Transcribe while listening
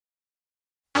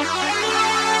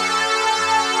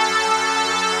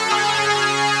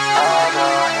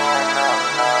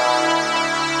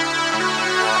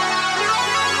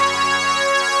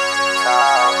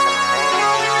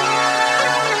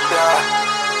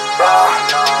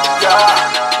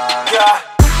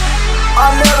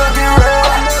I never get red,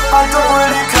 I don't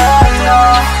really care,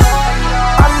 nah.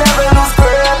 I never lose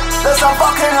grip, unless I'm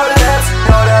fucking her lips.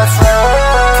 No, that's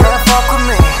real. Can't fuck with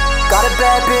me, got a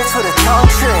bad bitch with a tongue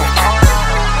trick.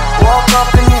 Walk up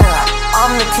in here,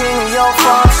 I'm the king of your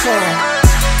function.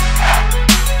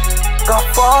 Got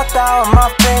 4,000 on my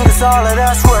fingers, all of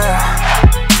that's real.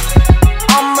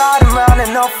 I'm riding around in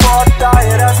no 4,000,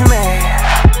 yeah, that's me.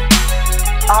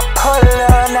 I put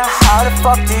it on, now how the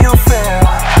fuck do you feel?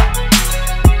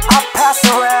 I pass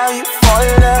around, you fall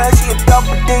in love, she a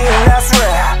double D and that's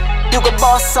rare. You can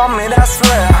boss on me, that's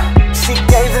rare. She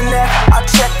gave the neck, I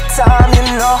check the time, you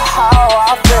know how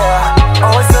I feel.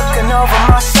 Always looking over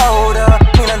my shoulder,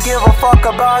 me not give a fuck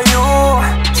about you.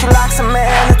 She likes a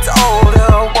man that's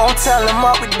older, won't tell him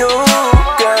what we do,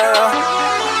 girl.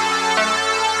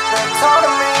 They told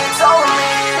me,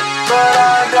 but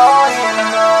I don't hear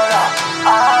no,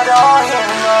 I don't hear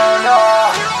no.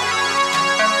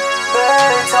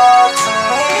 They talk to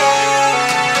me,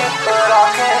 but I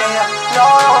can't hear no.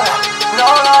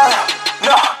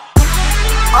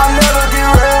 I never get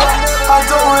red, I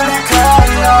don't really care,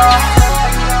 nah.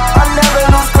 I never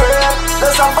lose grip,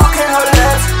 unless I'm fucking her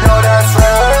lips. No, that's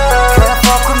real. Can't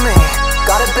fuck with me,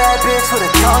 got a bad bitch with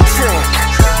a tongue trick.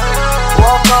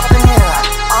 Walk up in here,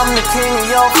 I'm the king of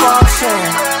your function.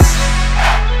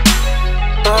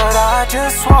 But I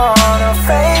just wanna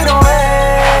fade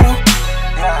away.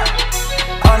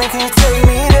 Honey, can you take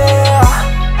me there?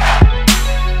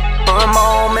 For a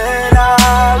moment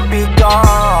I'll be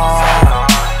gone.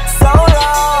 So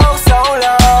long, so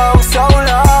long, so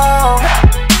long.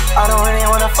 I don't really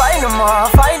wanna fight no more,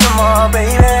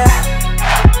 baby.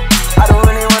 I don't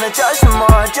really wanna judge no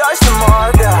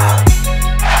more, girl.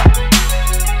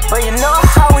 But you know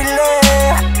how we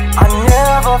live, I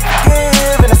never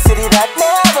forgive, in a city that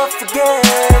never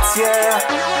forgets, yeah.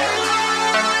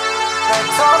 They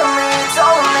told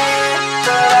me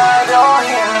that I don't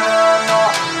hear no,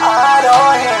 I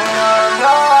don't hear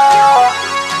no.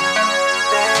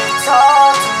 They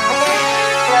talk to me,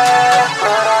 yeah,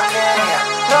 but I can't hear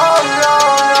no.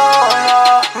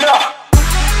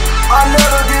 I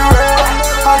never get red,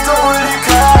 I don't really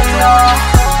care, nah.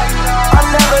 I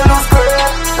never lose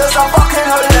grip, unless I'm fucking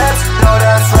her lips. No,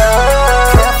 that's real.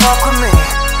 Can't fuck with me,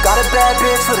 got a bad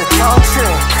bitch with a tongue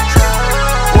trick.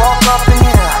 Walk up in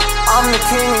here, I'm the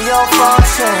king of your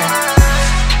function.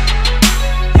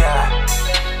 Yeah.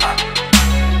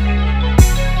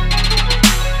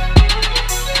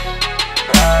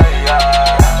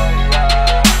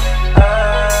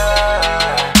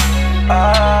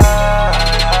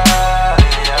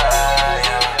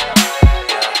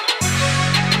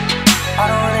 I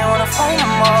don't really wanna fight no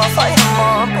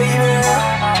more, baby.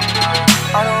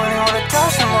 I don't really wanna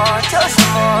judge no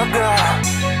more, girl.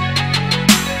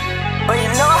 But you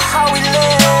know how we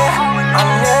live, I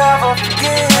never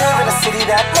forgive, in a city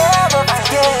that never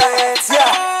forgets.